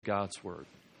God's Word.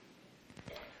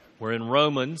 We're in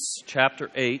Romans chapter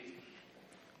 8.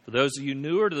 For those of you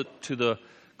newer to the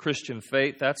Christian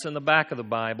faith, that's in the back of the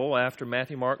Bible after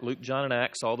Matthew, Mark, Luke, John, and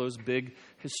Acts, all those big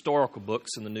historical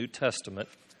books in the New Testament.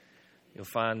 You'll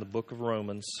find the book of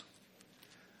Romans.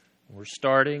 We're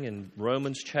starting in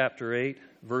Romans chapter 8,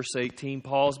 verse 18.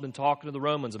 Paul's been talking to the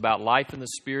Romans about life in the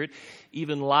Spirit,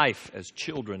 even life as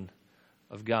children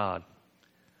of God.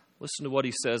 Listen to what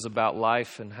he says about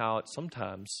life and how it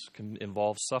sometimes can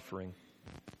involve suffering.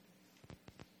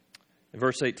 In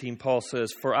verse 18, Paul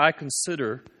says, "For I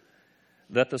consider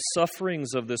that the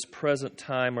sufferings of this present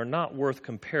time are not worth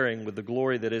comparing with the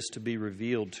glory that is to be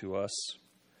revealed to us.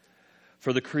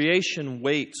 For the creation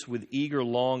waits with eager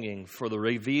longing for the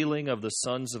revealing of the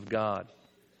sons of God.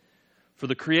 For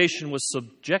the creation was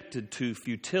subjected to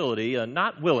futility,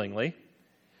 not willingly,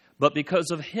 but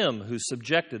because of him who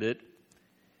subjected it,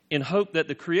 in hope that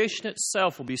the creation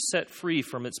itself will be set free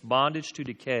from its bondage to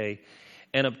decay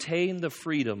and obtain the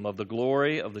freedom of the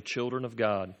glory of the children of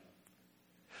God.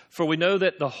 For we know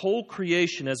that the whole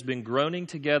creation has been groaning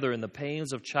together in the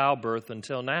pains of childbirth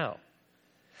until now.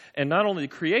 And not only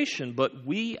the creation, but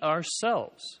we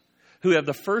ourselves, who have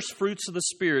the first fruits of the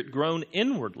Spirit, groan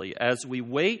inwardly as we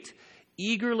wait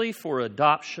eagerly for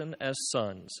adoption as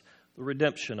sons, the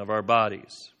redemption of our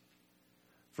bodies.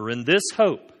 For in this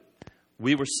hope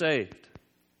we were saved.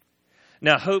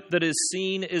 Now, hope that is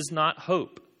seen is not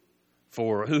hope,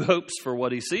 for who hopes for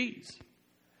what he sees?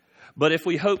 But if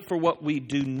we hope for what we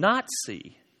do not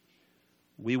see,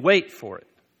 we wait for it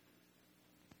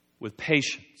with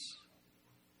patience.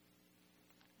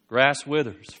 Grass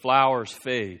withers, flowers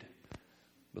fade,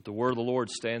 but the word of the Lord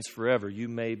stands forever. You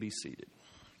may be seated.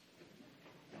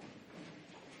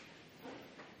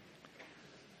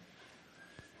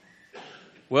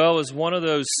 Well, it's one of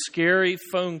those scary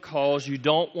phone calls you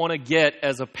don't want to get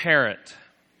as a parent.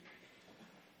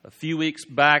 A few weeks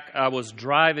back, I was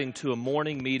driving to a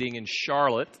morning meeting in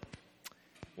Charlotte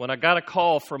when I got a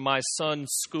call from my son's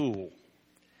school.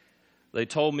 They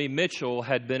told me Mitchell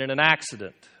had been in an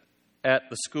accident at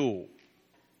the school.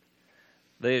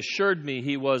 They assured me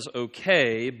he was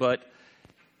okay, but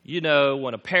you know,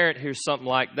 when a parent hears something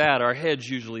like that, our head's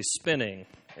usually spinning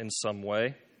in some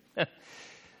way.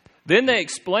 Then they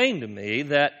explained to me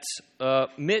that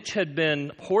Mitch had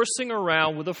been horsing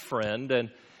around with a friend,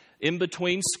 and in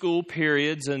between school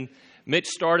periods, and Mitch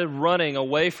started running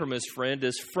away from his friend.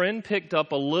 His friend picked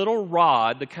up a little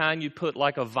rod, the kind you put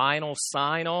like a vinyl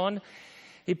sign on.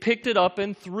 He picked it up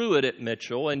and threw it at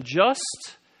Mitchell, and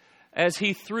just as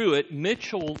he threw it,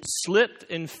 Mitchell slipped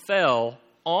and fell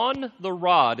on the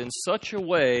rod in such a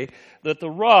way that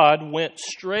the rod went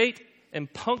straight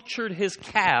and punctured his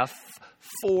calf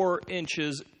 4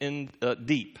 inches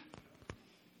deep.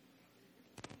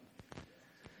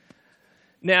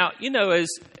 Now, you know, as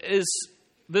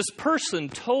this person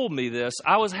told me this,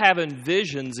 I was having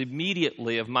visions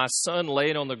immediately of my son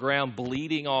laying on the ground,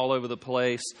 bleeding all over the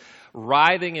place,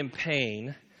 writhing in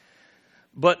pain.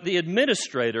 But the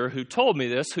administrator who told me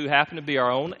this, who happened to be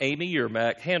our own Amy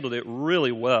Yermack, handled it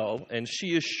really well. And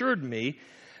she assured me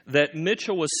that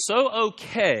Mitchell was so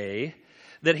okay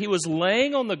that he was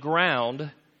laying on the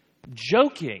ground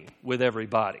joking with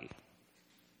everybody.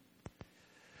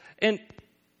 And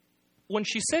when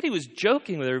she said he was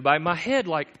joking with everybody, my head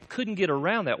couldn't get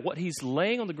around that. What, he's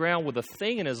laying on the ground with a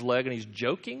thing in his leg and he's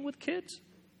joking with kids?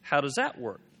 How does that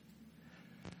work?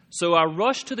 So I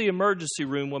rushed to the emergency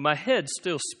room with my head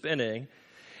still spinning.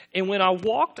 And when I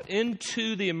walked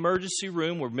into the emergency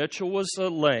room where Mitchell was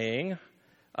laying,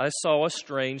 I saw a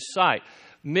strange sight.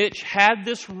 Mitch had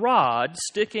this rod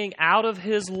sticking out of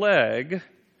his leg,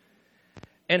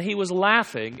 and he was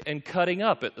laughing and cutting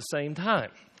up at the same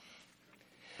time.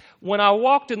 When I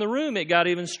walked in the room, it got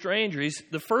even stranger.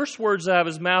 The first words out of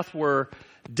his mouth were,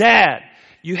 "Dad,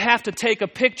 you have to take a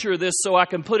picture of this so I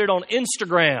can put it on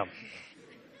Instagram."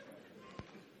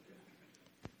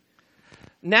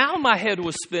 Now my head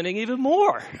was spinning even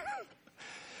more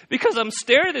because I'm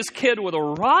staring at this kid with a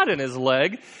rod in his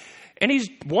leg, and he's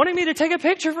wanting me to take a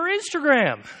picture for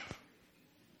Instagram.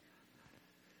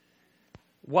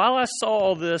 While I saw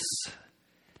all this,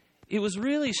 it was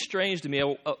really strange to me.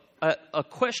 A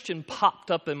question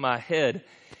popped up in my head.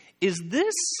 Is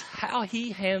this how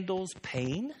he handles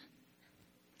pain?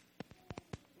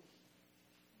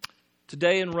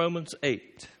 Today in Romans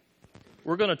 8,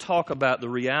 we're going to talk about the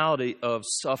reality of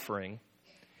suffering.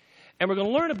 And we're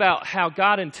going to learn about how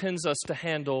God intends us to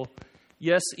handle,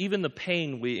 yes, even the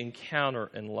pain we encounter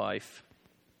in life.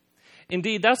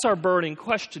 Indeed, that's our burning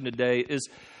question today, is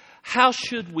how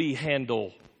should we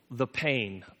handle the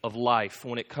pain of life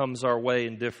when it comes our way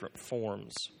in different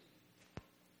forms?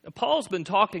 Paul's been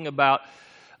talking about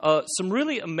some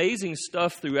really amazing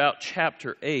stuff throughout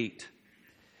chapter 8.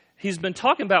 He's been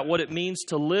talking about what it means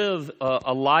to live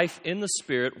a life in the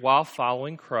Spirit while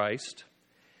following Christ.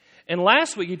 And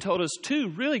last week he told us two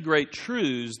really great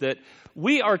truths, that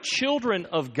we are children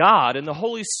of God, and the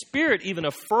Holy Spirit even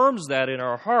affirms that in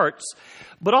our hearts,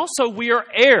 but also we are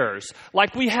heirs,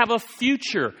 like we have a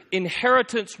future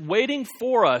inheritance waiting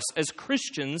for us as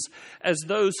Christians, as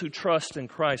those who trust in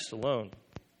Christ alone.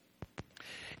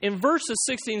 In verses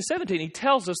 16 and 17, he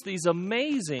tells us these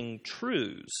amazing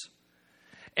truths.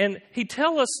 And he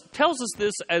tells us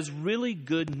this as really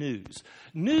good news.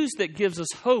 News that gives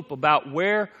us hope about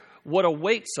what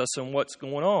awaits us and what's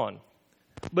going on.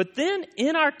 But then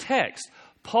in our text,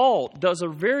 Paul does a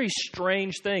very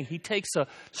strange thing. He takes a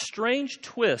strange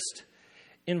twist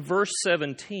in verse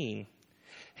 17.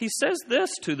 He says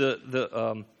this to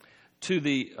the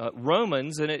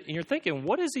Romans, and you're thinking,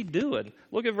 what is he doing?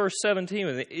 Look at verse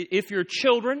 17. If you're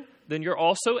children, then you're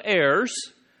also heirs,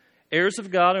 heirs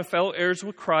of God and fellow heirs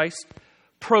with Christ,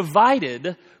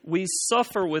 provided we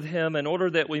suffer with him in order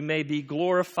that we may be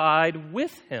glorified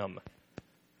with him.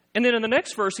 And then in the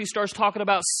next verse, he starts talking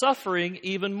about suffering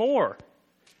even more.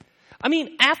 I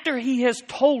mean, after he has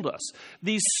told us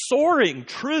these soaring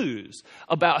truths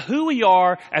about who we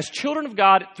are as children of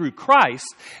God through Christ,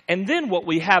 and then what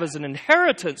we have as an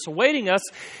inheritance awaiting us,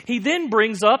 he then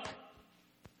brings up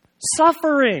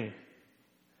suffering.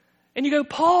 And you go,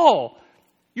 Paul,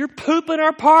 you're pooping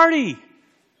our party.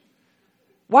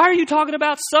 Why are you talking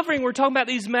about suffering? We're talking about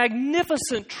these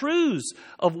magnificent truths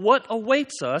of what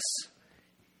awaits us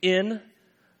in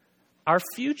our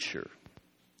future.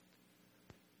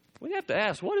 We have to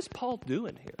ask, what is Paul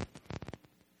doing here?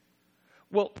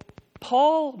 Well,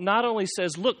 Paul not only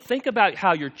says, look, think about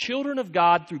how you're children of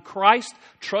God through Christ,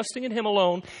 trusting in him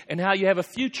alone, and how you have a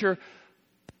future,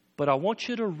 but I want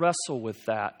you to wrestle with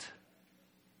that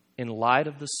in light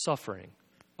of the suffering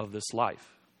of this life,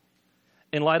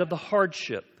 in light of the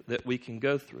hardship that we can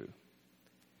go through.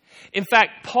 In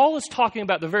fact, Paul is talking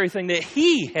about the very thing that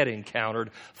he had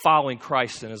encountered following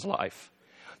Christ in his life.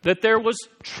 That there was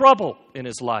trouble in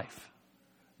his life.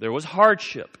 There was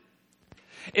hardship.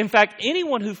 In fact,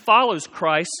 anyone who follows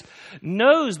Christ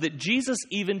knows that Jesus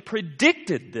even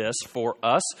predicted this for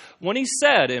us when he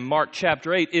said in Mark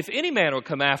chapter 8, if any man will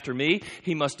come after me,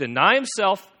 he must deny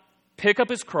himself, pick up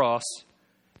his cross,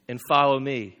 and follow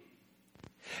me.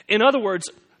 In other words,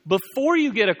 before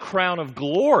you get a crown of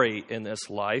glory in this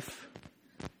life,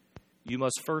 you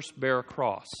must first bear a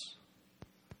cross.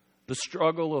 The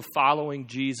struggle of following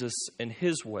Jesus in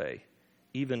his way,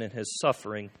 even in his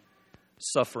suffering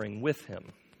with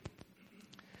him.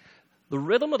 The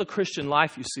rhythm of the Christian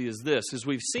life, you see, is this, as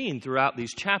we've seen throughout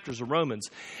these chapters of Romans.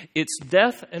 It's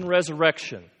death and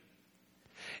resurrection.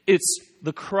 It's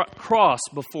the cross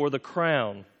before the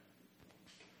crown.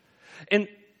 And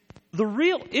the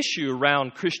real issue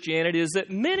around Christianity is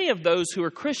that many of those who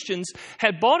are Christians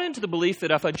had bought into the belief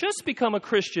that if I just become a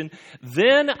Christian,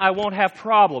 then I won't have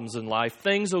problems in life.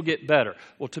 Things will get better.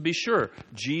 Well, to be sure,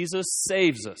 Jesus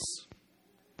saves us.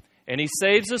 And he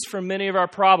saves us from many of our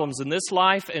problems in this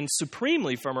life and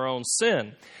supremely from our own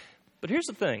sin. But here's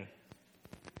the thing.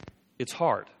 It's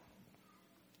hard.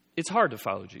 It's hard to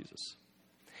follow Jesus.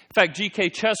 In fact,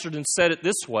 G.K. Chesterton said it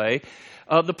this way.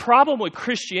 The problem with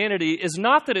Christianity is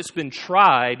not that it's been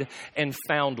tried and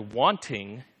found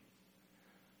wanting.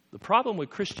 The problem with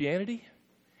Christianity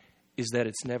is that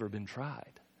it's never been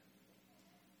tried.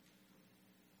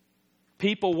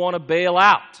 People want to bail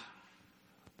out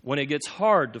when it gets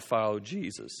hard to follow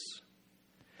Jesus.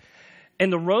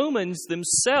 And the Romans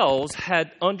themselves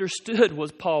had understood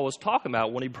what Paul was talking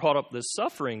about when he brought up this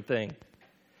suffering thing.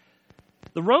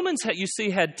 The Romans, you see,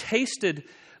 had tasted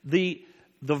the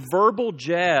verbal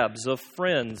jabs of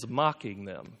friends mocking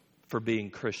them for being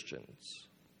Christians.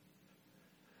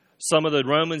 Some of the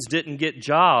Romans didn't get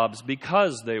jobs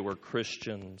because they were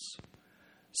Christians.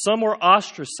 Some were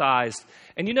ostracized.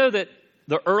 And you know that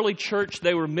the early church,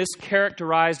 they were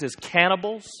mischaracterized as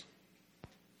cannibals?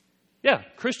 Yeah,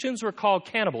 Christians were called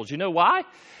cannibals. You know why?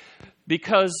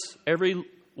 Because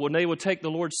when they would take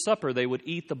the Lord's Supper, they would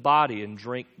eat the body and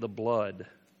drink the blood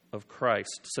of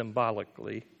Christ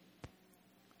symbolically.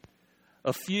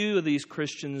 A few of these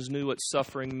Christians knew what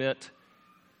suffering meant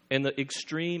in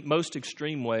the most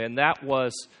extreme way, and that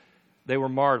was they were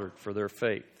martyred for their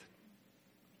faith.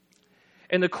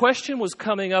 And the question was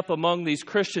coming up among these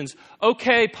Christians,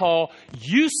 okay, Paul,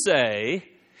 you say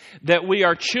that we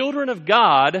are children of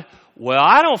God. Well,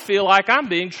 I don't feel like I'm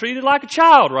being treated like a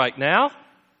child right now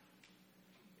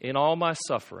in all my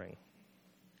suffering.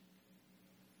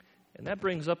 And that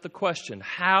brings up the question,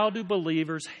 how do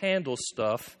believers handle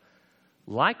stuff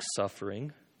like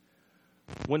suffering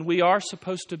when we are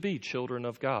supposed to be children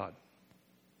of God?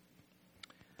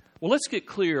 Well, let's get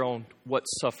clear on what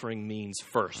suffering means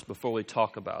first before we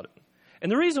talk about it.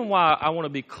 And the reason why I want to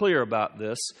be clear about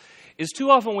this is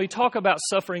too often when we talk about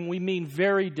suffering, we mean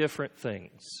very different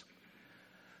things.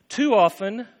 Too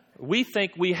often, we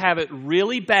think we have it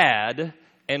really bad,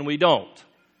 and we don't.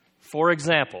 For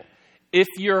example, if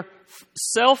your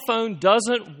cell phone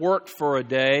doesn't work for a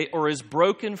day or is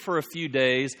broken for a few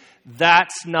days,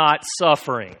 that's not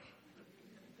suffering.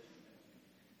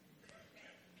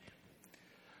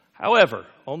 However,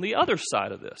 on the other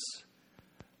side of this,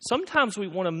 sometimes we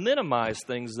want to minimize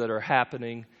things that are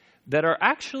happening that are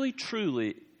actually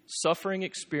truly suffering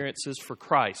experiences for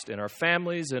Christ in our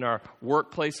families, in our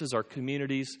workplaces, our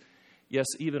communities, yes,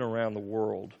 even around the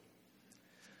world.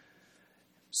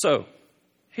 So,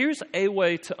 here's a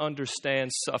way to understand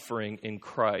suffering in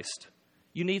Christ.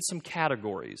 You need some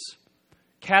categories.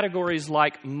 Categories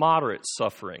like moderate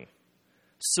suffering,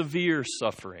 severe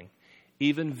suffering,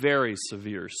 even very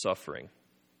severe suffering.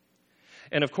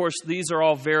 And of course, these are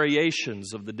all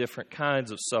variations of the different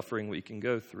kinds of suffering we can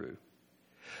go through.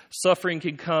 Suffering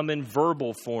can come in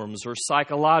verbal forms or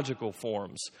psychological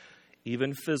forms,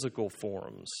 even physical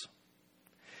forms.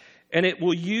 And it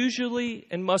will usually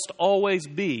and must always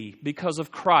be because of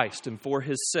Christ and for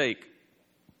His sake.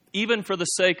 Even for the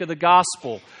sake of the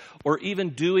gospel or even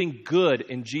doing good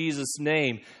in Jesus'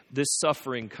 name, this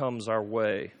suffering comes our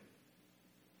way.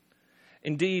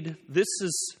 Indeed,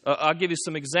 I'll give you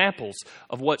some examples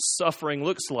of what suffering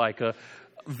looks like. A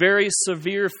very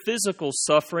severe physical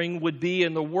suffering would be,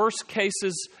 in the worst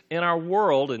cases in our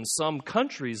world, in some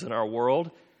countries in our world,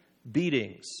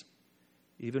 beatings,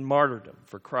 even martyrdom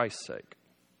for Christ's sake.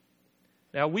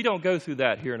 Now, we don't go through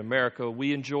that here in America.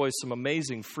 We enjoy some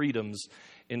amazing freedoms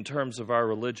in terms of our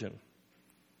religion.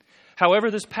 However,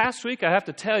 this past week, I have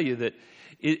to tell you that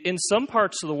in some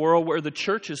parts of the world where the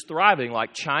church is thriving,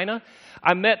 like China,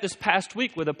 I met this past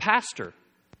week with a pastor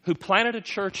who planted a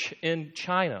church in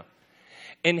China.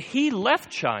 And he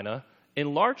left China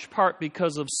in large part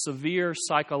because of severe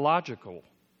psychological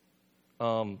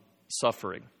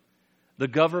suffering. The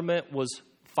government was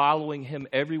following him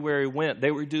everywhere he went.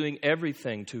 They were doing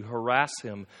everything to harass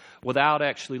him without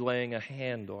actually laying a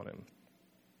hand on him.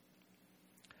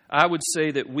 I would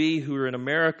say that we who are in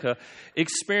America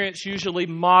experience usually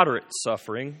moderate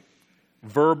suffering,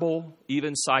 verbal,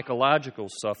 even psychological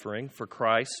suffering for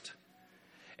Christ.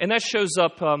 And that shows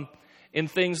up in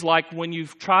things like when you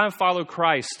try and follow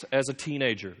Christ as a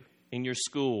teenager in your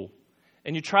school,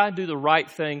 and you try and do the right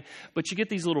thing, but you get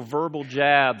these little verbal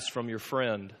jabs from your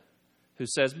friend who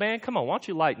says, man, come on, why don't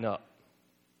you lighten up?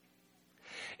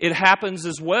 It happens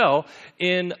as well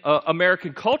in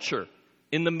American culture,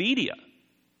 in the media,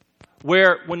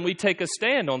 where when we take a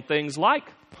stand on things like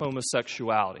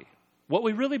homosexuality, what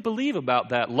we really believe about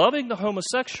that, loving the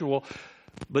homosexual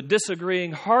but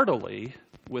disagreeing heartily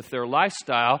with their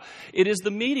lifestyle, it is the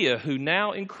media who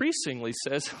now increasingly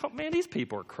says, oh man, these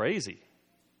people are crazy.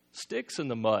 Sticks in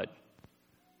the mud.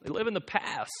 They live in the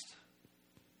past.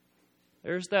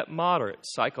 There's that moderate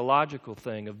psychological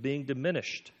thing of being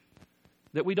diminished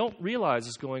that we don't realize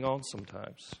is going on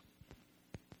sometimes.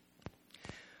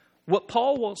 What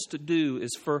Paul wants to do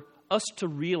is for us to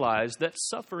realize that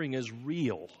suffering is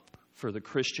real for the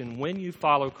Christian when you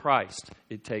follow Christ.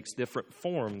 It takes different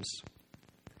forms.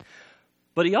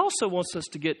 But he also wants us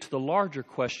to get to the larger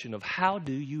question of how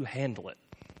do you handle it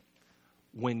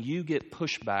when you get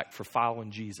pushback for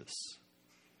following Jesus?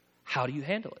 How do you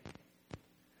handle it?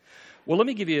 Well, let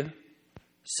me give you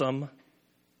some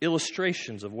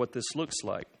illustrations of what this looks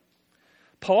like.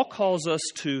 Paul calls us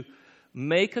to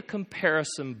make a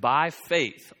comparison by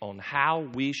faith on how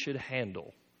we should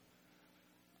handle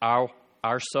our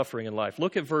suffering in life.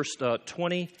 Look at verse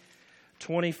 18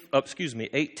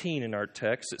 in our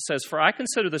text. It says, "For I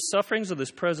consider the sufferings of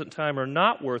this present time are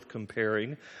not worth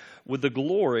comparing with the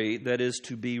glory that is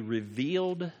to be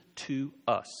revealed to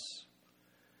us."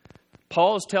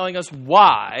 Paul is telling us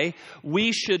why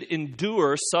we should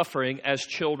endure suffering as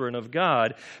children of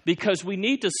God, because we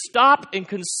need to stop and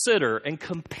consider and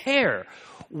compare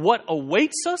what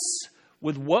awaits us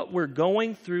with what we're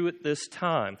going through at this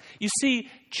time. You see,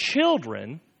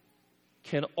 children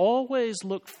can always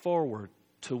look forward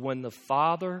to when the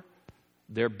Father,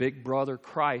 their big brother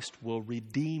Christ, will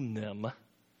redeem them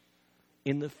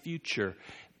in the future.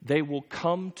 They will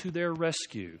come to their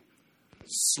rescue.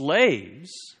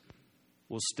 Slaves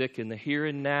will stick in the here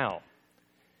and now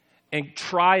and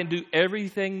try and do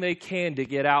everything they can to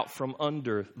get out from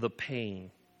under the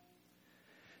pain.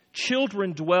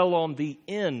 Children dwell on the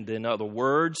end, in other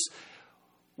words,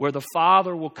 where the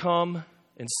Father will come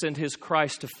and send His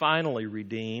Christ to finally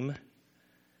redeem.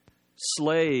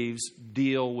 Slaves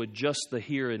deal with just the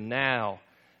here and now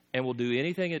and will do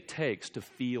anything it takes to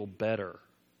feel better.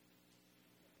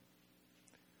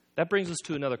 That brings us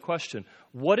to another question.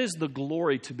 What is the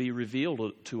glory to be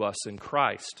revealed to us in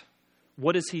Christ?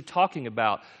 What is He talking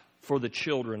about for the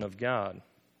children of God?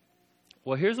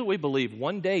 Well, here's what we believe.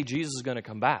 One day Jesus is going to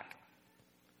come back.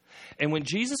 And when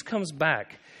Jesus comes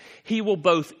back, He will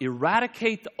both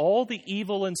eradicate all the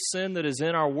evil and sin that is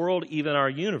in our world, even our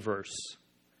universe,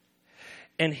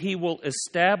 and He will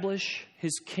establish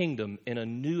His kingdom in a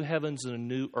new heavens and a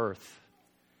new earth,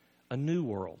 a new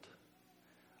world,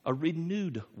 a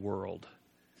renewed world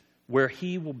where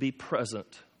He will be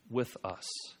present with us.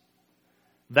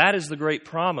 That is the great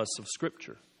promise of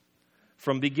Scripture,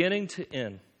 from beginning to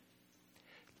end.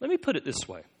 Let me put it this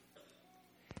way.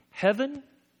 Heaven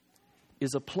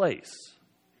is a place.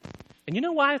 And you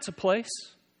know why it's a place?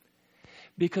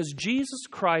 Because Jesus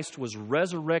Christ was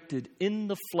resurrected in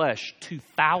the flesh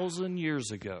 2,000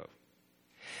 years ago.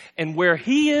 And where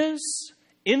He is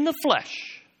in the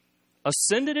flesh,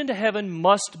 ascended into heaven,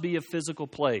 must be a physical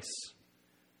place,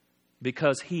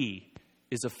 because He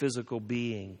is a physical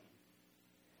being.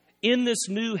 In this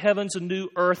new heavens and new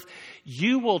earth,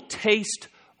 you will taste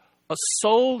a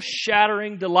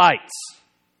soul-shattering delights.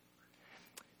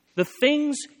 The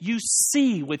things you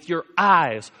see with your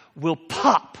eyes will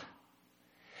pop.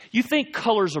 You think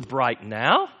colors are bright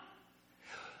now?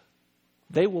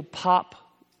 They will pop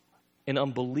in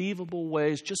unbelievable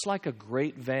ways, just like a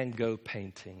great Van Gogh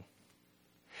painting.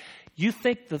 You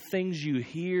think the things you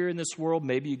hear in this world,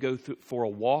 maybe you go for a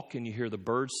walk and you hear the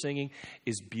birds singing,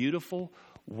 is beautiful.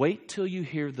 Wait till you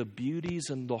hear the beauties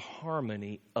and the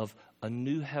harmony of a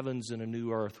new heavens and a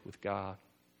new earth with God.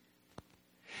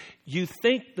 You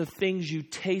think the things you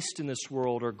taste in this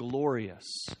world are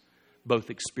glorious, both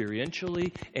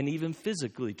experientially and even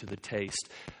physically to the taste.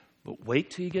 But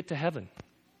wait till you get to heaven.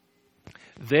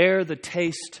 There the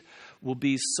taste will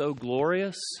be so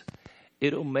glorious,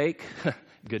 it'll make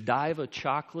Godiva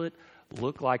chocolate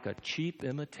look like a cheap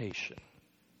imitation.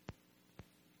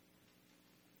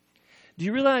 Do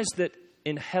you realize that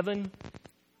in heaven,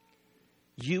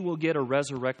 you will get a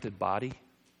resurrected body?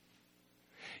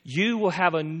 You will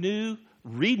have a new,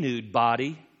 renewed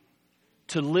body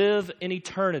to live in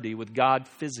eternity with God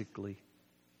physically.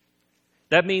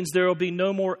 That means there will be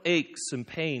no more aches and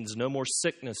pains, no more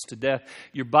sickness to death.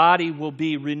 Your body will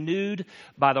be renewed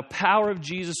by the power of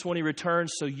Jesus when He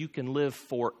returns, so you can live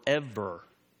forever.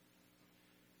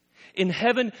 In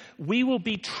heaven, we will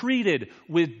be treated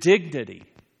with dignity.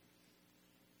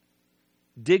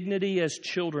 Dignity as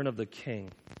children of the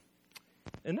King.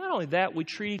 And not only that, we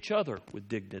treat each other with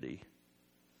dignity.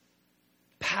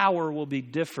 Power will be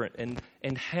different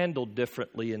and handled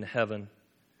differently in heaven.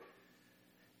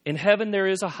 In heaven, there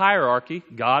is a hierarchy.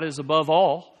 God is above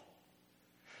all.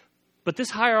 But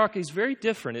this hierarchy is very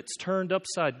different. It's turned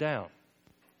upside down.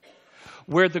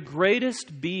 Where the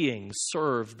greatest beings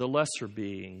serve the lesser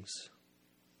beings.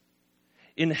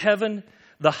 In heaven,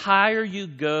 the higher you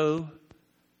go,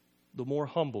 the more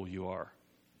humble you are.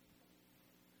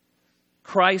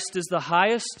 Christ is the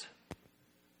highest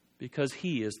because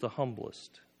He is the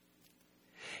humblest.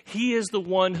 He is the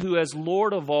one who, as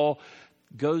Lord of all,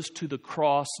 goes to the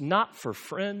cross not for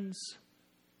friends,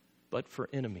 but for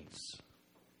enemies.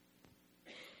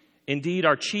 Indeed,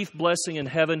 our chief blessing in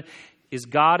heaven is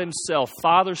God Himself,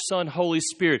 Father, Son, Holy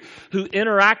Spirit, who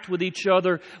interact with each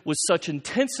other with such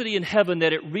intensity in heaven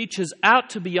that it reaches out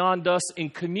to beyond us in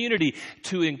community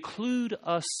to include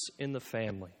us in the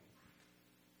family.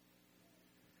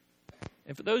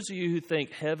 And for those of you who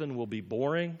think heaven will be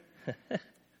boring,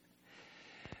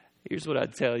 here's what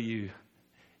I'd tell you.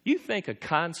 You think a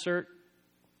concert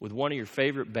with one of your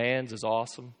favorite bands is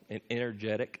awesome and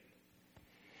energetic?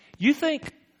 You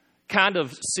think kind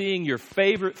of seeing your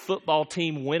favorite football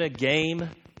team win a game,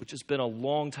 which has been a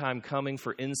long time coming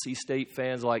for NC State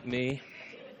fans like me,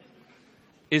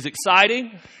 is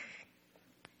exciting?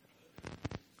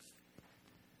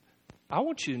 I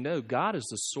want you to know God is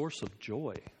the source of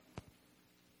joy.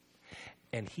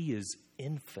 And He is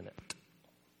infinite.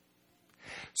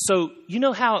 So, you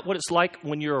know what it's like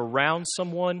when you're around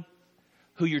someone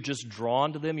who you're just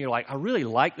drawn to them? You're like, I really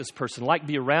like this person, I like to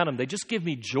be around them. They just give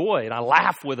me joy, and I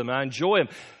laugh with them, and I enjoy them.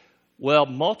 Well,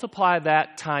 multiply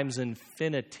that times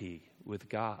infinity with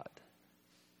God.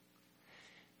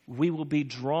 We will be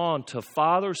drawn to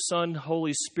Father, Son,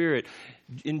 Holy Spirit,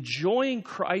 enjoying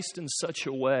Christ in such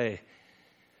a way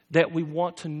that we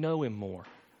want to know Him more.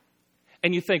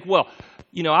 And you think, well,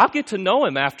 I'll get to know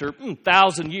him after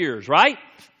 1,000 years, right?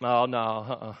 Oh,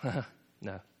 no.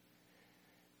 No.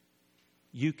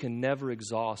 You can never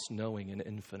exhaust knowing an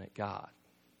infinite God.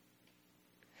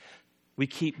 We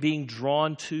keep being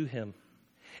drawn to him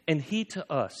and he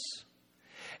to us.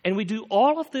 And we do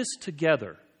all of this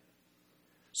together.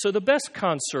 So the best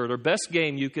concert or best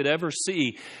game you could ever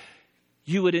see,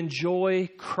 you would enjoy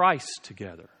Christ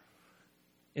together.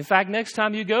 In fact, next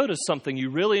time you go to something you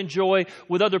really enjoy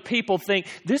with other people, think,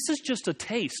 this is just a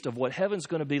taste of what heaven's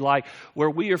going to be like, where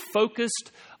we are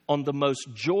focused on the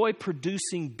most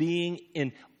joy-producing being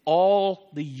in all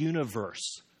the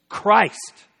universe,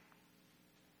 Christ.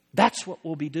 That's what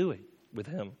we'll be doing with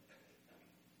him.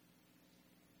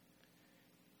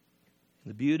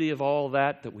 The beauty of all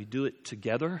that we do it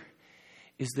together,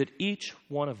 is that each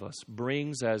one of us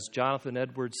brings, as Jonathan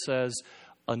Edwards says,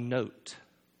 a note.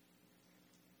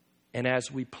 And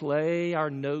as we play our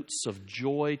notes of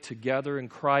joy together in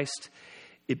Christ,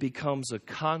 it becomes a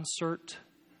concert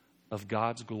of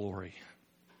God's glory.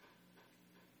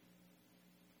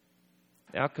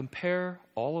 Now compare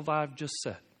all of I've just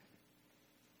said.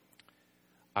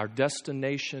 Our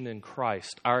destination in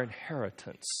Christ, our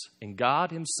inheritance in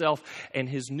God himself and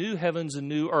his new heavens and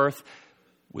new earth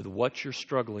with what you're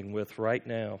struggling with right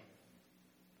now.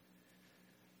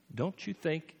 Don't you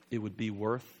think it would be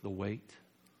worth the wait?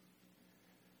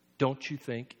 Don't you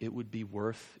think it would be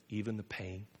worth even the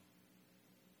pain?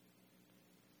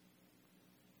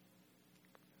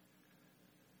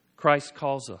 Christ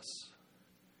calls us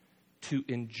to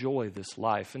enjoy this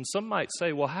life. And some might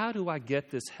say, well, how do I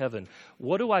get this heaven?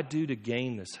 What do I do to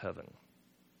gain this heaven?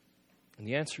 And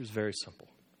the answer is very simple.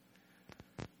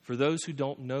 For those who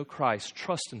don't know Christ,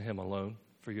 trust in him alone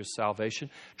for your salvation.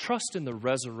 Trust in the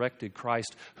resurrected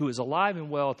Christ who is alive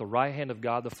and well at the right hand of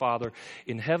God the Father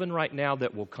in heaven right now,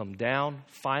 that will come down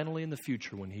finally in the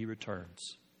future when he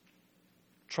returns.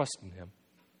 Trust in him.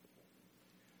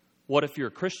 What if you're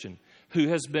a Christian who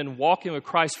has been walking with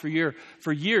Christ for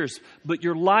years, but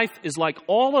your life is like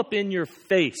all up in your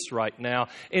face right now,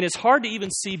 and it's hard to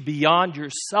even see beyond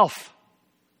yourself?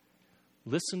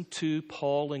 Listen to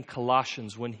Paul in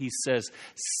Colossians when he says,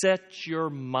 set your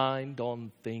mind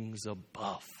on things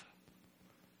above.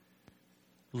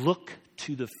 Look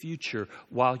to the future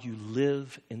while you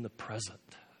live in the present.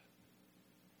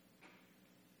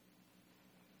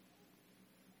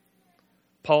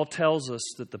 Paul tells us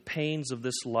that the pains of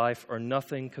this life are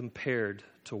nothing compared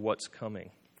to what's coming.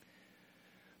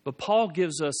 But Paul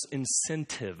gives us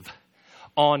incentive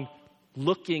on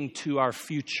looking to our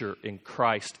future in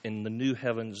Christ, in the new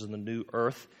heavens and the new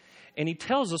earth. And he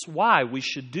tells us why we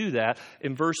should do that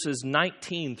in verses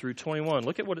 19 through 21.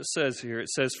 Look at what it says here. It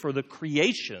says, for the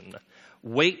creation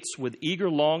waits with eager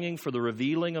longing for the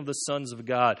revealing of the sons of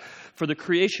God. For the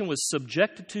creation was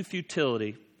subjected to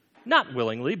futility, not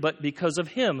willingly, but because of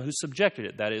him who subjected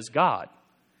it, that is God,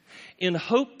 in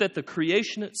hope that the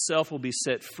creation itself will be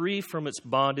set free from its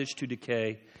bondage to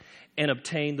decay and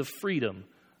obtain the freedom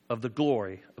of the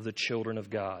glory of the children of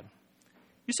God.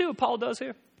 You see what Paul does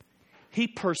here? He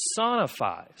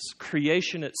personifies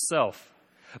creation itself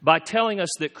by telling us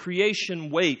that creation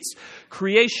waits.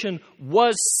 Creation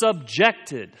was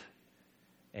subjected,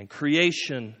 and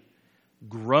creation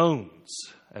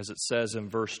groans, as it says in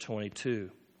verse 22.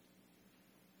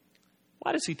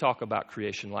 Why does he talk about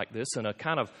creation like this, in a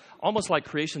kind of almost like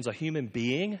creation's a human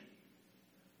being?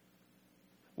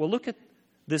 Well, look at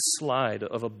this slide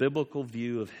of a biblical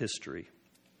view of history.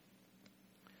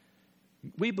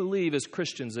 We believe as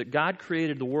Christians that God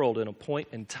created the world in a point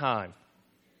in time.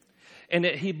 And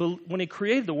that when he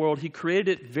created the world, he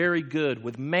created it very good,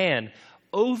 with man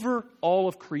over all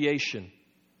of creation,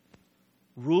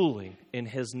 ruling in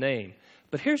his name.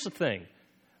 But here's the thing.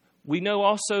 We know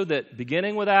also that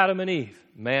beginning with Adam and Eve,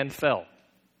 man fell.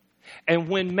 And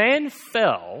when man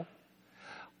fell,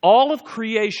 all of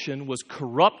creation was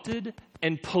corrupted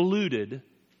and polluted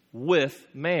with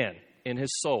man in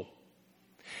his soul.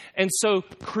 And so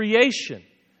creation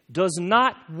does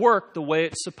not work the way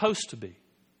it's supposed to be.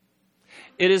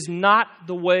 It is not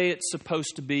the way it's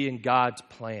supposed to be in God's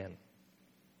plan.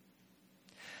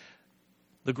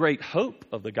 The great hope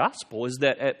of the gospel is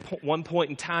that at one point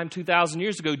in time, 2,000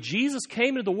 years ago, Jesus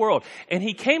came into the world, and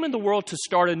he came into the world to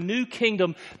start a new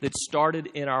kingdom that started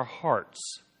in our hearts.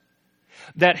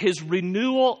 That his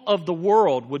renewal of the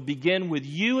world would begin with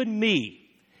you and me.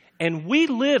 And we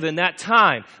live in that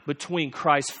time between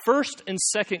Christ's first and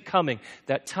second coming,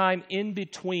 that time in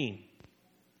between.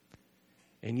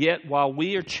 And yet, while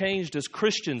we are changed as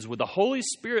Christians with the Holy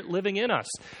Spirit living in us,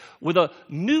 with a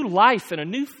new life and a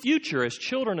new future as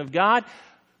children of God,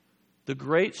 The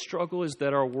great struggle is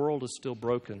that our world is still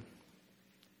broken.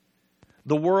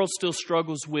 The world still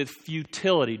struggles with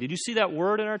futility. Did you see that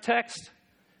word in our text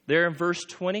there in verse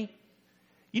 20?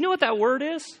 You know what that word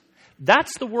is?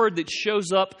 That's the word that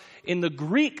shows up in the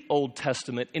Greek Old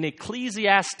Testament in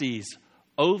Ecclesiastes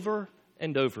over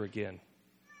and over again.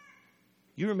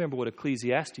 You remember what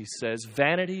Ecclesiastes says.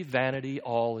 Vanity, vanity,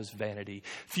 all is vanity.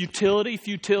 Futility,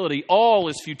 futility, all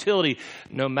is futility.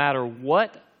 No matter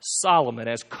what Solomon,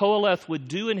 as Qoheleth, would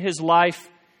do in his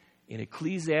life, in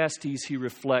Ecclesiastes he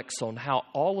reflects on how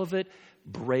all of it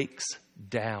breaks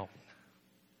down.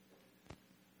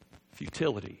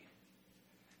 Futility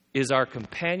is our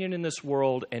companion in this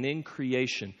world and in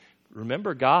creation.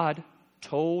 Remember, God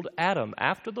told Adam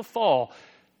after the fall,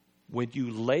 when you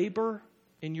labor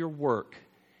in your work,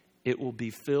 it will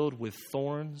be filled with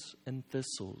thorns and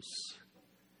thistles.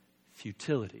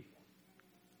 Futility.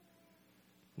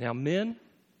 Now, men,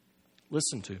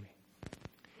 listen to me.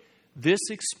 This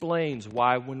explains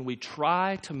why when we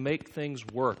try to make things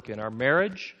work in our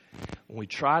marriage, when we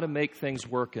try to make things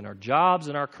work in our jobs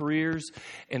and our careers,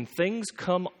 and things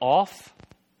come off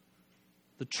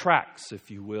the tracks, if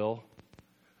you will,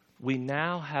 we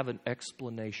now have an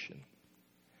explanation.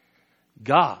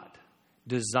 God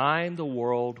designed the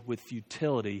world with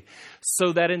futility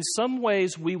so that in some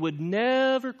ways we would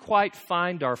never quite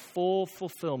find our full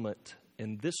fulfillment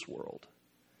in this world,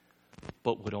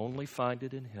 but would only find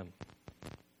it in Him.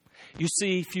 You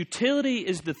see, futility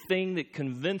is the thing that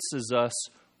convinces us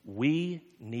we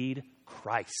need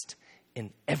Christ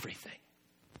in everything.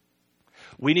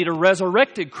 We need a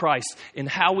resurrected Christ in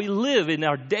how we live in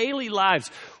our daily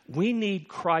lives. We need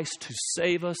Christ to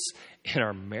save us in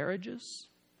our marriages,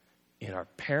 in our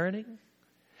parenting,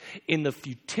 in the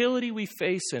futility we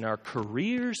face in our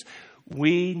careers.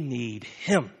 We need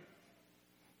Him.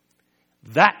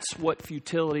 That's what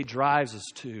futility drives us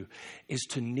to, is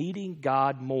to needing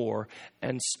God more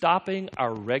and stopping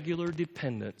our regular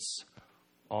dependence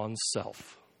on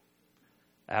self.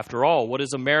 After all, what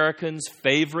is Americans'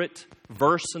 favorite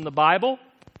verse in the Bible?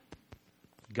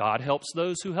 God helps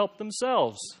those who help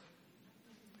themselves.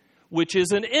 Which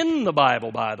isn't in the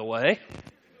Bible, by the way.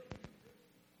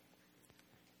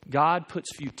 God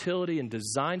puts futility and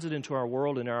designs it into our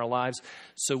world and our lives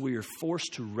so we are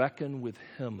forced to reckon with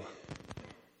Him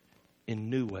in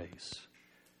new ways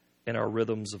in our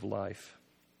rhythms of life.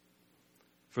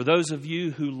 For those of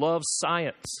you who love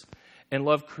science and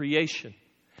love creation,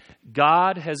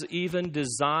 God has even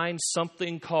designed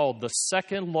something called the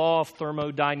second law of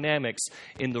thermodynamics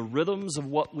in the rhythms of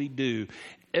what we do.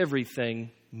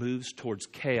 Everything moves towards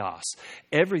chaos.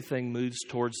 Everything moves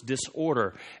towards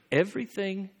disorder.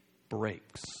 Everything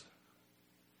breaks.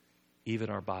 Even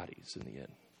our bodies in the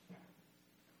end.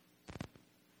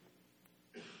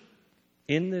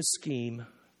 In this scheme,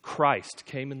 Christ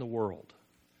came in the world.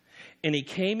 And He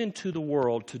came into the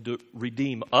world to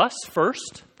redeem us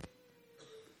first,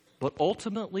 but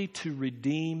ultimately to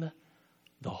redeem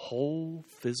the whole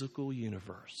physical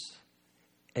universe.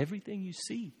 Everything you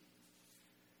see.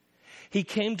 He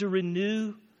came to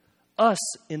renew us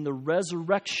in the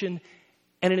resurrection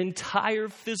and an entire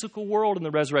physical world in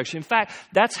the resurrection. In fact,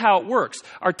 that's how it works.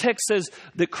 Our text says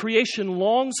that creation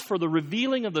longs for the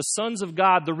revealing of the sons of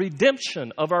God, the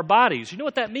redemption of our bodies. You know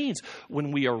what that means? When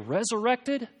we are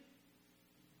resurrected,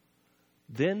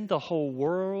 then the whole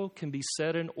world can be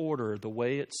set in order the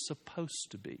way it's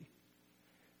supposed to be,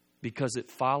 because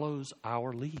it follows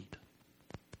our lead.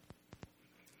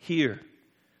 Here,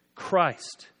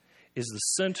 Christ is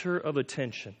the center of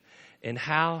attention in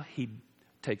how He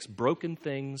takes broken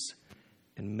things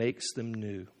and makes them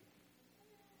new.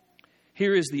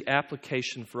 Here is the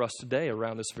application for us today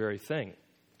around this very thing.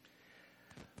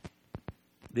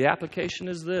 The application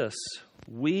is this: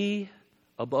 we,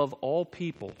 above all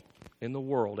people in the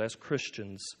world as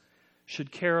Christians,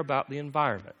 should care about the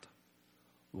environment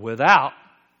without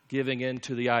giving in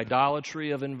to the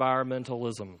idolatry of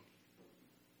environmentalism.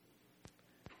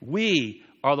 We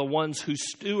are the ones who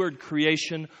steward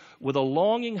creation with a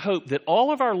longing hope that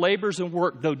all of our labors and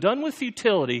work, though done with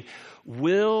futility,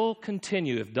 will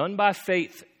continue, if done by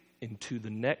faith, into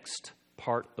the next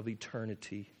part of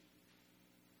eternity.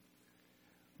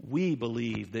 We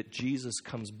believe that Jesus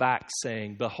comes back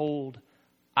saying, "Behold,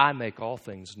 I make all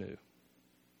things new,"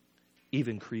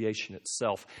 even creation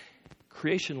itself.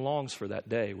 Creation longs for that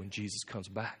day when Jesus comes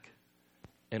back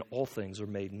and all things are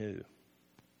made new.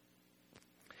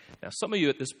 Now, some of you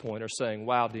at this point are saying,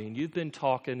 "Wow, Dean, you've been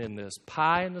talking in this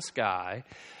pie in the sky,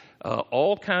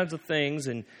 all kinds of things,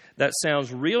 and that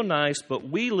sounds real nice, but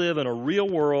we live in a real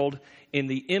world in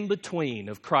the in-between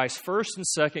of Christ's first and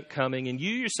second coming, and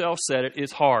you yourself said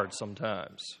it's hard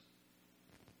sometimes."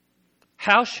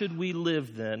 How should we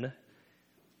live then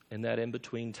in that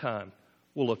in-between time?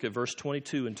 We'll look at verse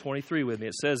 22 and 23 with me.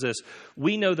 It says this,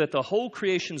 we know that the whole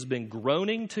creation's been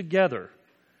groaning together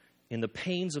in the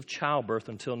pains of childbirth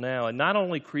until now. And not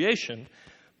only creation,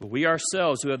 but we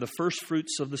ourselves who have the first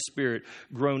fruits of the Spirit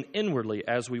groan inwardly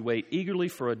as we wait eagerly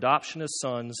for adoption as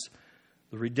sons,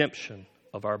 the redemption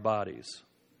of our bodies.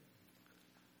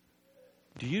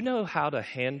 Do you know how to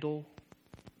handle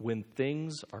when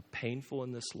things are painful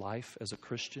in this life as a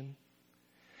Christian?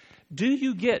 Do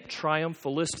you get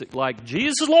triumphalistic like,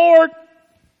 Jesus Lord?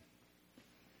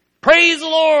 Praise the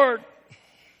Lord!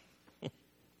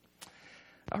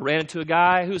 I ran into a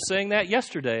guy who was saying that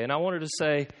yesterday, and I wanted to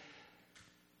say,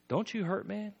 don't you hurt,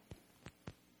 man?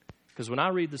 Because when I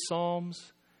read the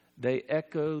Psalms, they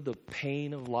echo the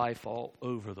pain of life all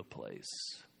over the place.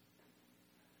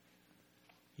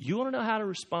 You want to know how to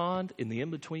respond in the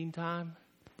in-between time?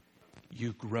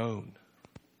 You groan.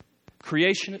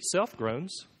 Creation itself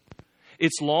groans.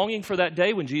 It's longing for that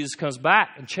day when Jesus comes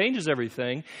back and changes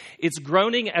everything. It's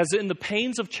groaning as in the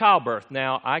pains of childbirth.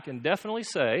 Now, I can definitely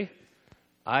say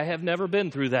I have never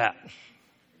been through that.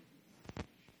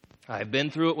 I have been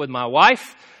through it with my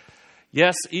wife.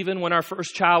 Yes, even when our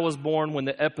first child was born, when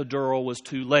the epidural was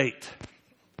too late.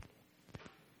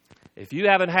 If you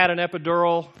haven't had an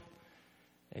epidural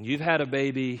and you've had a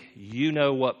baby, you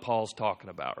know what Paul's talking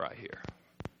about right here.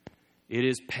 It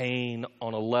is pain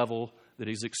on a level that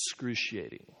is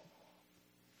excruciating.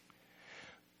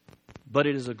 But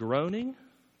it is a groaning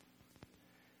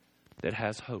that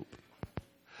has hope.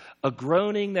 A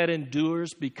groaning that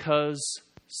endures because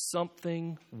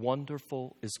something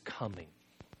wonderful is coming.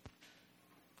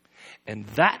 And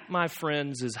that, my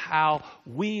friends, is how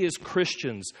we as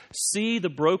Christians see the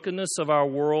brokenness of our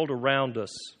world around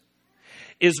us.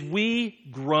 Is we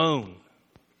groan.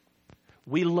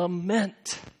 We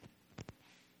lament.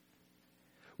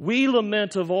 We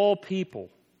lament of all people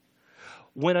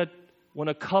when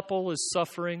a couple is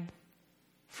suffering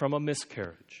from a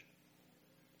miscarriage.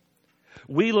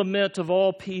 We lament of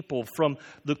all people from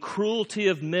the cruelty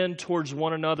of men towards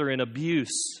one another in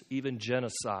abuse, even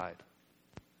genocide.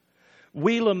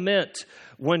 We lament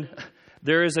when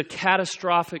there is a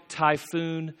catastrophic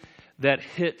typhoon that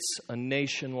hits a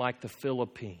nation like the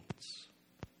Philippines.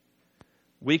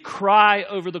 We cry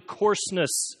over the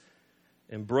coarseness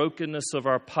and brokenness of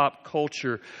our pop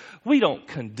culture. We don't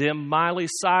condemn Miley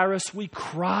Cyrus. We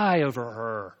cry over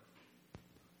her.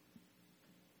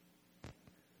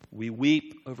 We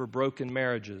weep over broken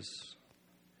marriages.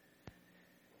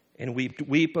 And we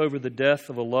weep over the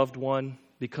death of a loved one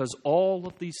because all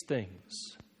of these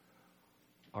things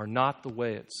are not the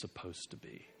way it's supposed to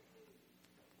be.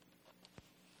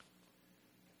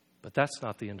 But that's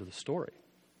not the end of the story.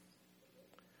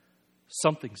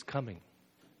 Something's coming.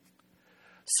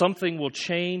 Something will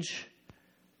change.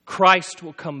 Christ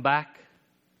will come back.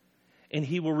 And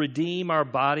He will redeem our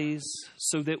bodies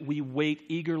so that we wait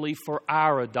eagerly for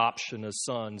our adoption as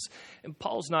sons. And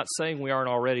Paul's not saying we aren't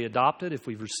already adopted if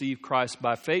we've received Christ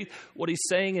by faith. What he's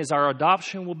saying is our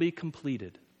adoption will be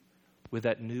completed with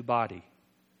that new body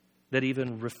that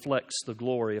even reflects the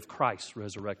glory of Christ's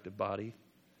resurrected body.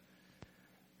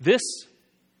 This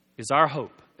is our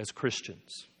hope as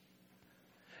Christians.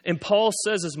 And Paul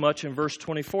says as much in verse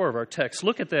 24 of our text.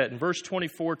 Look at that in verse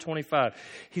 24, 25.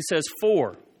 He says,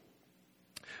 "For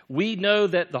we know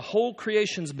that the whole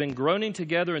creation's been groaning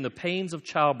together in the pains of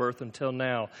childbirth until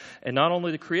now. And not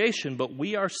only the creation, but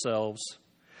we ourselves.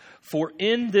 For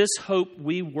in this hope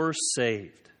we were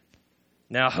saved.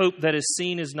 Now hope that is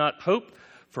seen is not hope,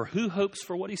 for who hopes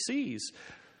for what he sees?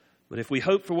 But if we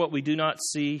hope for what we do not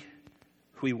see,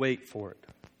 we wait for it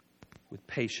with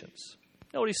patience." You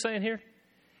know what he's saying here?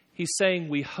 He's saying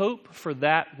we hope for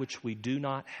that which we do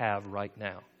not have right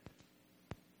now.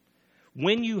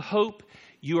 When you hope,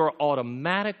 you are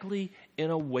automatically in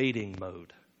a waiting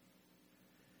mode.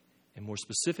 And more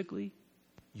specifically,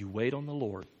 you wait on the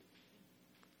Lord.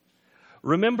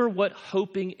 Remember what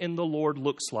hoping in the Lord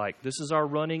looks like. This is our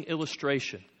running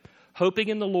illustration. Hoping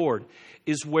in the Lord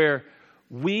is where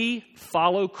we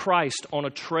follow Christ on a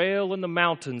trail in the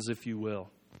mountains, if you will.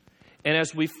 And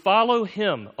as we follow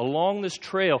Him along this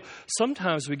trail,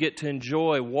 sometimes we get to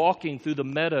enjoy walking through the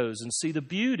meadows and see the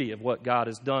beauty of what God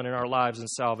has done in our lives in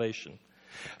salvation.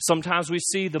 Sometimes we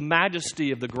see the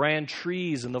majesty of the grand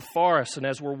trees and the forests, and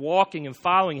as we're walking and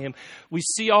following Him, we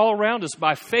see all around us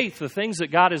by faith the things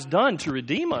that God has done to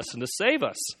redeem us and to save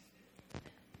us.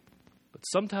 But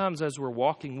sometimes as we're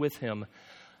walking with Him,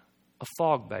 a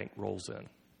fog bank rolls in.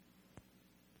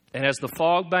 And as the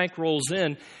fog bank rolls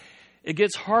in, it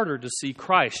gets harder to see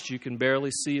Christ. You can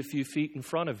barely see a few feet in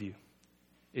front of you.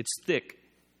 It's thick.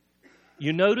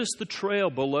 you notice the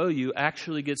trail below you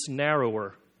actually gets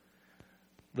narrower.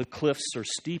 The cliffs are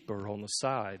steeper on the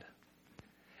side.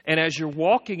 And as you're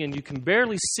walking and you can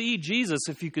barely see Jesus,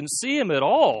 if you can see him at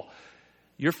all,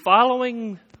 you're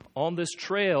following on this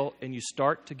trail and you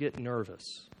start to get nervous.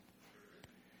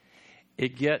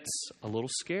 It gets a little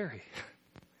scary.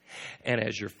 And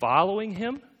as you're following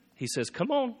him, he says,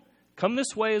 come on, come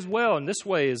this way as well. And this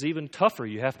way is even tougher.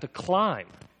 You have to climb.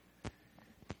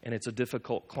 And it's a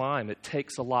difficult climb. It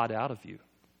takes a lot out of you.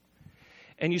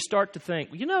 And you start to think,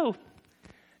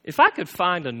 if I could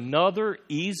find another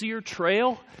easier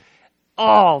trail,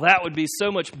 that would be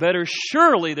so much better.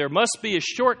 Surely there must be a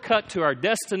shortcut to our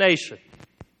destination.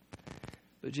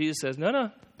 But Jesus says,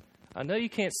 no. I know you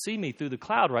can't see me through the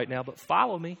cloud right now, but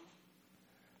follow me.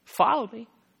 Follow me.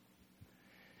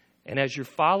 And as you're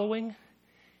following,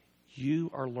 you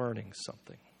are learning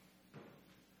something.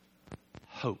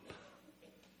 Hope.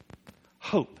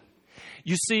 Hope.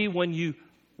 You see, when you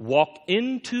walk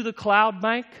into the cloud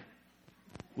bank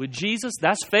with Jesus,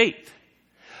 that's faith.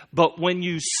 But when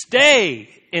you stay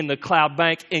in the cloud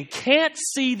bank and can't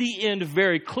see the end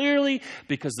very clearly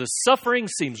because the suffering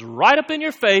seems right up in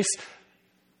your face,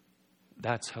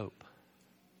 that's hope.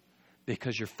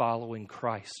 Because you're following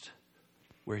Christ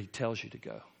where he tells you to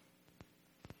go.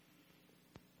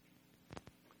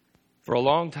 For a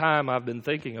long time, I've been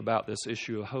thinking about this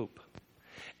issue of hope.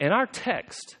 And our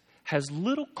text has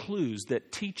little clues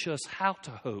that teach us how to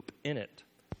hope in it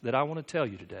that I want to tell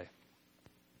you today.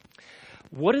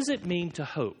 What does it mean to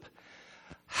hope?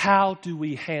 How do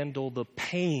we handle the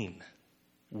pain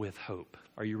with hope?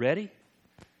 Are you ready?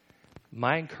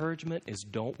 My encouragement is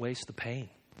don't waste the pain.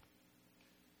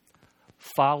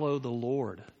 Follow the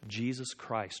Lord, Jesus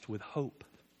Christ, with hope.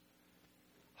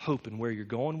 Hope in where you're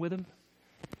going with him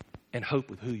and hope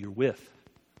with who you're with.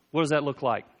 What does that look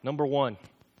like? Number one,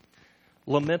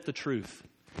 lament the truth.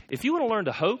 If you want to learn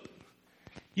to hope,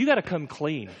 you got to come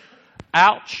clean.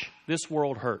 Ouch, this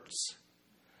world hurts.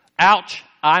 Ouch,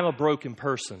 I'm a broken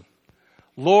person.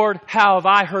 Lord, how have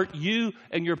I hurt you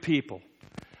and your people?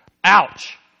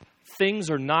 Ouch, things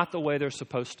are not the way they're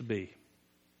supposed to be.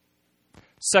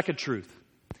 Second truth,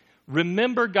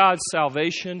 remember God's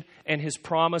salvation and his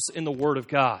promise in the Word of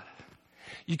God.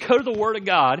 You go to the Word of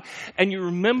God and you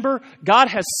remember God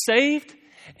has saved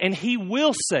and he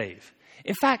will save.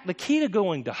 In fact, the key to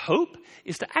going to hope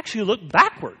is to actually look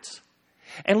backwards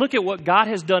and look at what God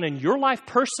has done in your life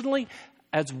personally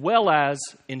as well as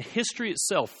in history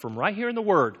itself from right here in the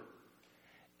Word.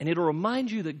 And it'll remind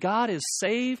you that God has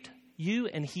saved you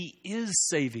and he is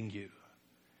saving you.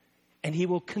 And he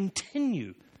will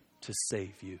continue to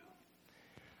save you.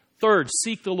 Third,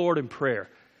 seek the Lord in prayer.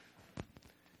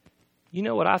 You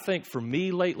know what I think for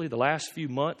me lately, the last few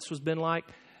months has been like?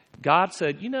 God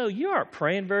said, you aren't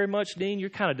praying very much, Dean. You're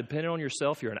kind of dependent on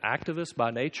yourself. You're an activist by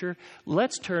nature.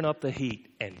 Let's turn up the heat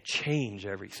and change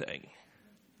everything.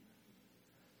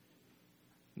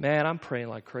 Man, I'm praying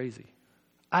like crazy.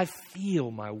 I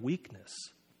feel my weakness.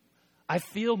 I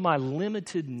feel my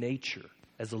limited nature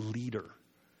as a leader.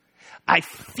 I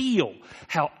feel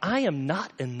how I am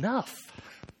not enough.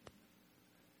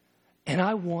 And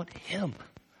I want him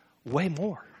way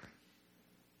more.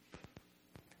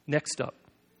 Next up,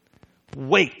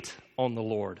 wait on the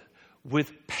Lord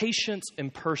with patience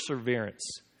and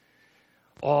perseverance.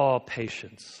 Oh,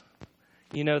 patience.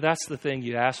 That's the thing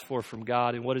you ask for from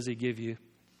God. And what does he give you?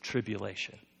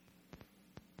 Tribulation.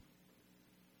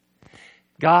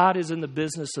 God is in the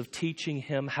business of teaching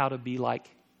him how to be like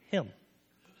him.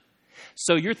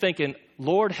 So you're thinking,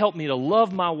 Lord, help me to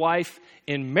love my wife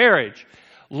in marriage.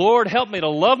 Lord, help me to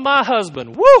love my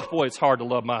husband. Woo! Boy, it's hard to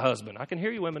love my husband. I can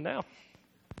hear you women now.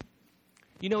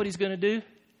 You know what he's going to do?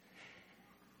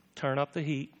 Turn up the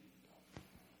heat.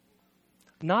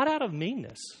 Not out of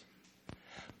meanness.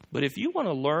 But if you want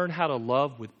to learn how to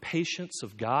love with patience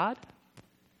of God,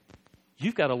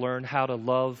 you've got to learn how to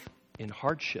love in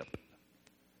hardship,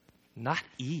 not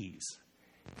ease.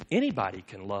 Anybody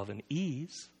can love in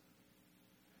ease.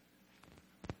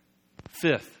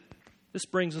 Fifth, this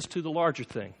brings us to the larger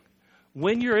thing.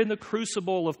 When you're in the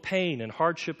crucible of pain and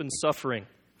hardship and suffering,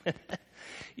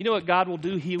 you know what God will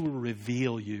do? He will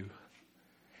reveal you.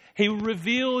 He will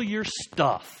reveal your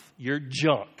stuff, your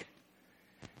junk,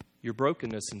 your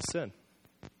brokenness and sin.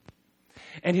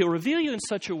 And he'll reveal you in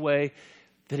such a way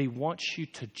that he wants you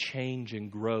to change and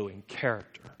grow in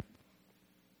character.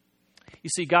 You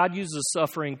see, God uses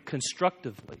suffering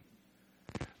constructively,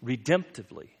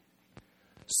 redemptively,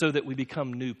 so that we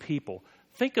become new people.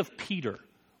 Think of Peter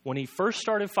when he first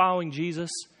started following Jesus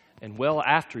and well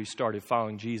after he started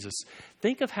following Jesus.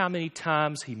 Think of how many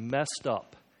times he messed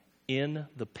up in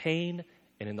the pain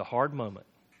And in the hard moment,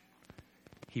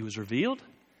 he was revealed,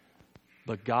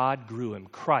 but God grew him.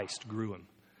 Christ grew him.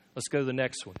 Let's go to the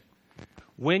next one.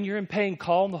 When you're in pain,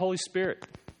 call on the Holy Spirit.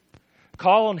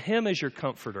 Call on him as your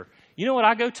comforter. You know what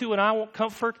I go to when I want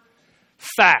comfort?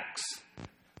 Facts,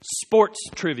 sports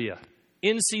trivia,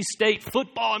 NC State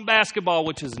football and basketball,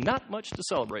 which is not much to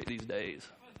celebrate these days.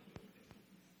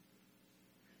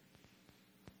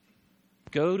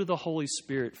 Go to the Holy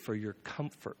Spirit for your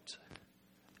comfort.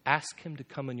 Ask him to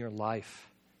come in your life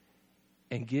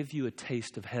and give you a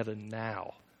taste of heaven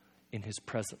now in his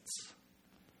presence.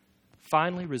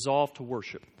 Finally, resolve to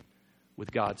worship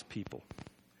with God's people.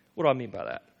 What do I mean by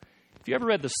that? If you ever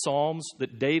read the Psalms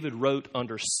that David wrote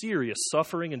under serious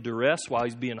suffering and duress while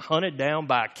he's being hunted down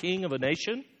by a king of a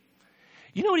nation,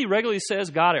 you know what he regularly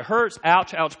says? God, it hurts.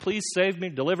 Ouch, ouch. Please save me,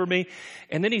 deliver me.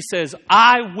 And then he says,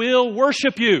 I will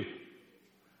worship you.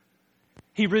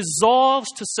 He resolves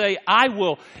to say, I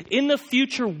will. In the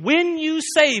future, when you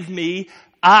save me,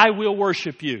 I will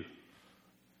worship you.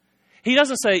 He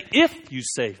doesn't say, if you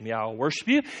save me, I will worship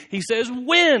you. He says,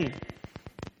 when.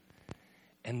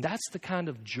 And that's the kind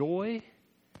of joy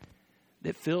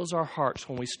that fills our hearts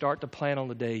when we start to plan on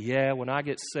the day. Yeah, when I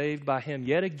get saved by him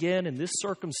yet again in this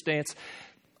circumstance,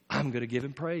 I'm going to give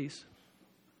him praise.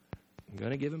 I'm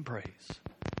going to give him praise.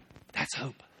 That's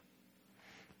hope.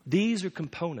 These are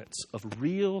components of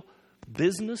real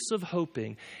business of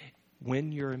hoping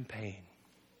when you're in pain.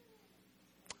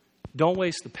 Don't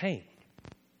waste the pain.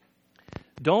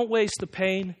 Don't waste the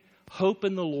pain. Hope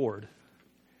in the Lord,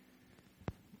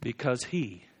 because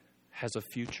he has a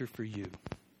future for you.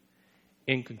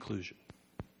 In conclusion,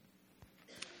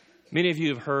 many of you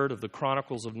have heard of the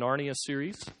Chronicles of Narnia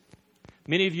series.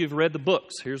 Many of you have read the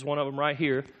books. Here's one of them right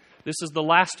here. This is the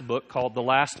last book called The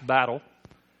Last Battle.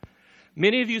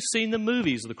 Many of you have seen the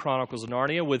movies of the Chronicles of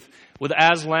Narnia with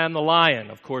Aslan the lion,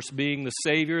 of course, being the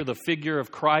Savior, the figure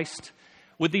of Christ,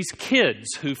 with these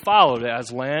kids who followed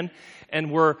Aslan and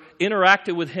were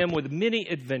interacted with him with many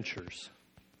adventures.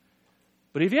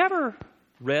 But have you ever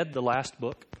read the last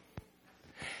book?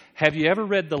 Have you ever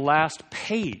read the last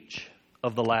page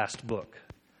of the last book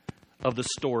of the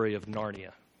story of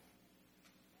Narnia?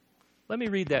 Let me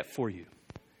read that for you.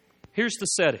 Here's the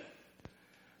setting.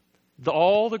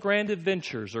 All the grand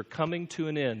adventures are coming to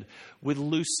an end with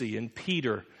Lucy and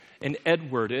Peter and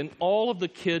Edward and all of the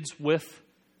kids with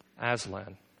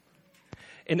Aslan.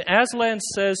 And Aslan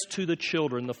says to the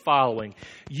children the following,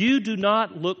 "You do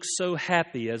not look so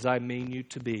happy as I mean you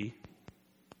to be."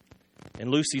 And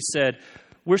Lucy said,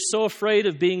 "We're so afraid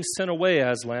of being sent away,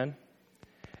 Aslan,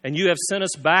 and you have sent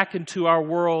us back into our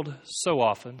world so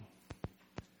often."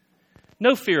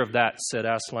 "No fear of that," said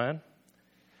Aslan.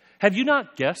 "Have you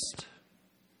not guessed?"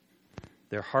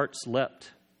 Their hearts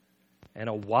leapt, and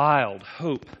a wild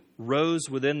hope rose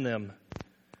within them.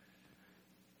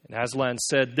 And Aslan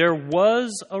said, "There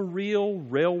was a real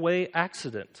railway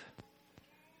accident.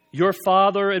 Your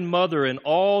father and mother and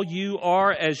all you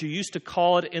are, as you used to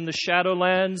call it in the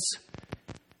Shadowlands,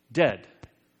 dead.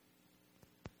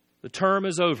 The term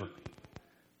is over.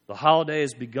 The holiday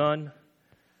has begun.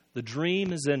 The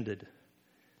dream is ended.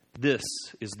 This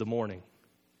is the morning."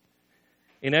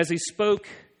 And as he spoke,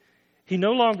 he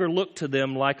no longer looked to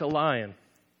them like a lion.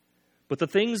 But the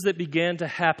things that began to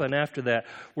happen after that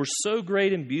were so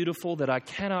great and beautiful that I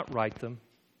cannot write them.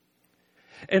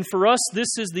 And for us,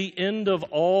 this is the end of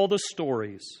all the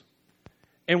stories.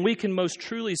 And we can most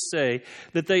truly say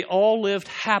that they all lived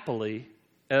happily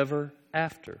ever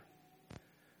after.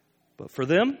 But for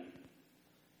them,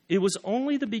 it was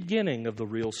only the beginning of the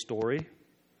real story.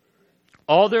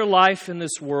 All their life in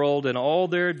this world and all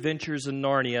their adventures in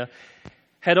Narnia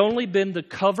had only been the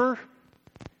cover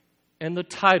and the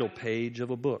title page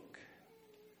of a book.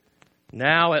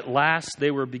 Now, at last, they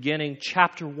were beginning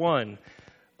chapter 1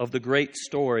 of the great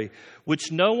story,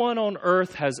 which no one on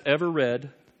earth has ever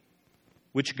read,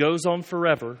 which goes on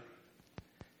forever,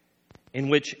 in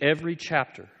which every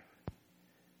chapter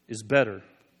is better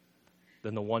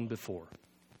than the one before.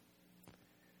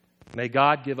 May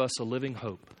God give us a living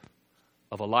hope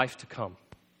of a life to come,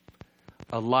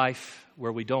 a life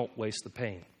where we don't waste the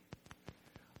pain,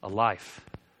 a life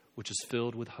which is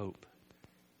filled with hope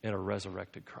in a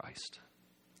resurrected Christ.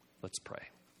 Let's pray.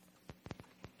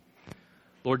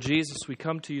 Lord Jesus, we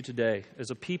come to you today as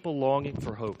a people longing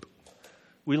for hope.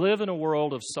 We live in a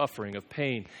world of suffering, of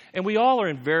pain, and we all are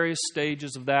in various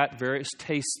stages of that, various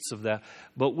tastes of that.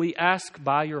 But we ask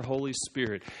by your Holy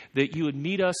Spirit that you would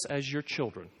meet us as your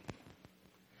children.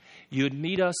 You would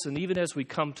meet us, and even as we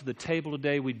come to the table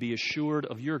today, we'd be assured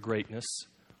of your greatness,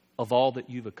 of all that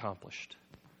you've accomplished.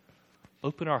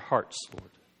 Open our hearts,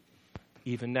 Lord,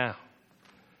 even now,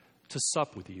 to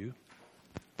sup with you,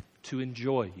 to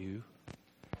enjoy you.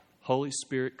 Holy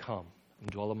Spirit, come and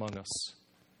dwell among us,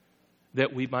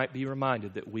 that we might be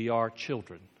reminded that we are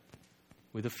children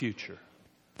with a future,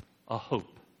 a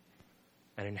hope,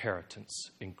 an inheritance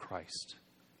in Christ.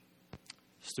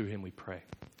 It's through him we pray.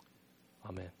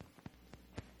 Amen.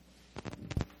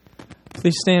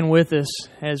 Please stand with us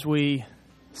as we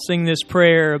sing this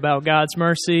prayer about God's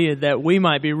mercy, that we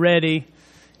might be ready,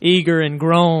 eager, and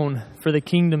groan for the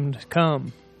kingdom to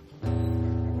come.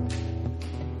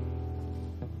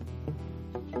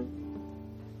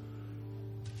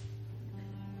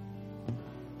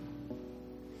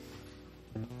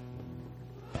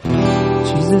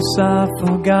 Jesus, I've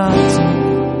forgotten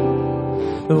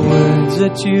the words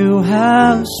that you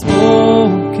have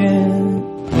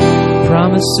spoken,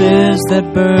 promises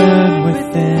that burn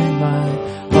within my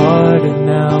heart are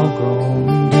now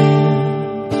grown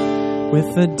dim.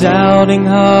 With a doubting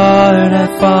heart I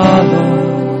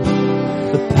follow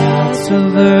the paths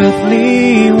of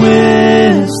earthly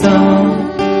wisdom.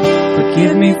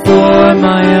 Forgive me for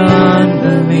my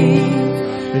unbelief,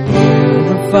 renew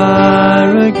the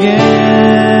fire again.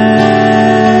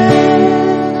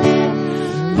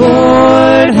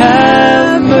 Lord,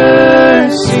 have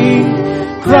mercy.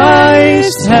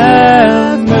 Christ,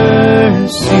 have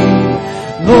mercy.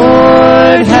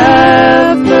 Lord,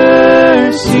 have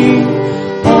mercy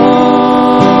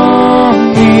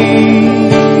on me.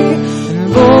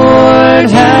 Lord,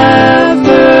 have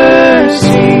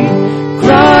mercy.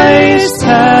 Christ,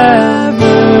 have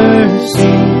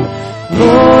mercy.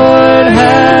 Lord,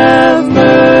 have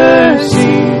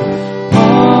mercy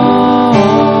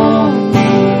on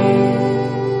me.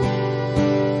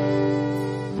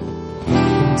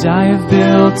 And I have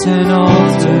built an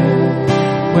altar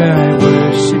where I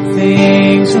worship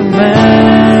things of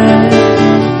man.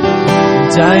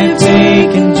 And I have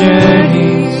taken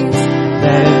journeys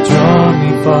that have drawn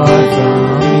me far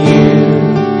from you.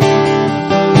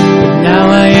 But now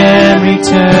I am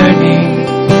returning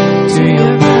to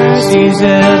your mercies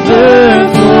ever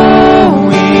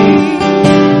flowing.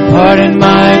 Pardon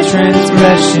my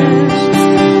transgressions,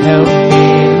 help me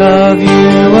love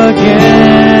you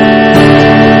again.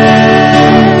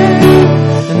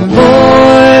 And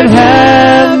Lord,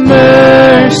 have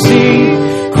mercy.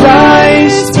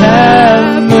 Christ,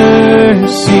 have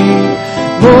mercy.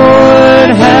 Lord,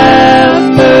 have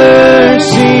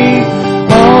mercy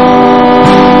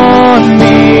on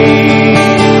me.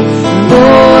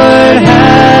 Lord,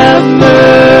 have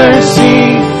mercy.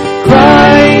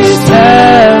 Christ,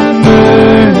 have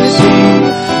mercy.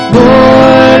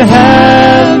 Lord,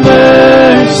 have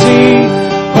mercy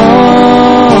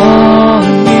on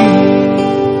me.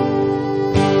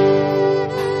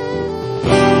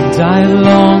 And I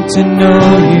long to know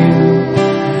you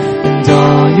and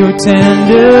all your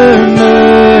tender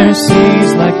mercies,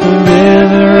 like a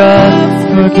river of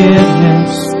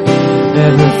forgiveness,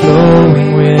 never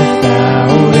flowing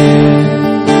without end.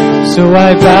 So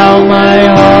I bow my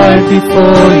heart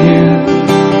before you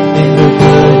in the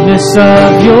goodness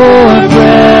of your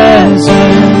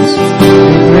presence,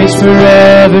 your grace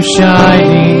forever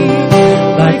shining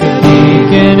like a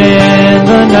beacon in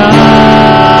the night.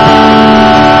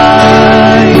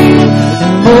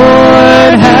 And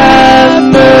Lord, have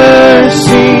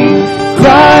mercy.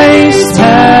 Christ,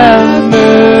 have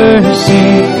mercy.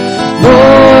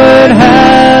 Lord,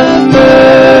 have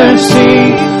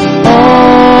mercy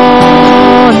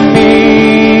on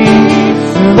me.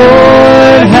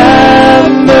 Lord,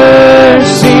 have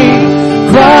mercy.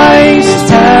 Christ,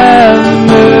 have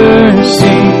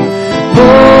mercy.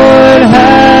 Lord,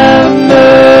 have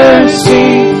mercy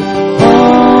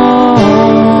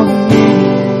on me.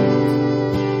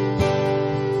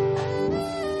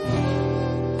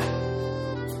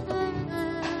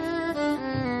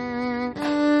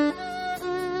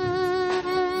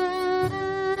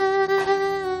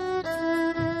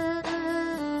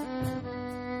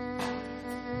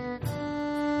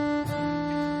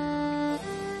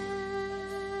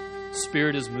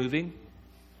 Spirit is moving.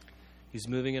 He's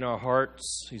moving in our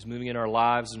hearts. He's moving in our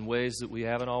lives in ways that we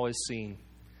haven't always seen.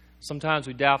 Sometimes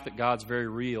we doubt that God's very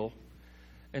real.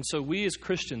 And so we as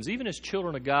Christians, even as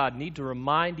children of God, need to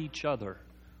remind each other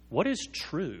what is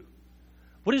true.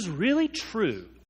 What is really true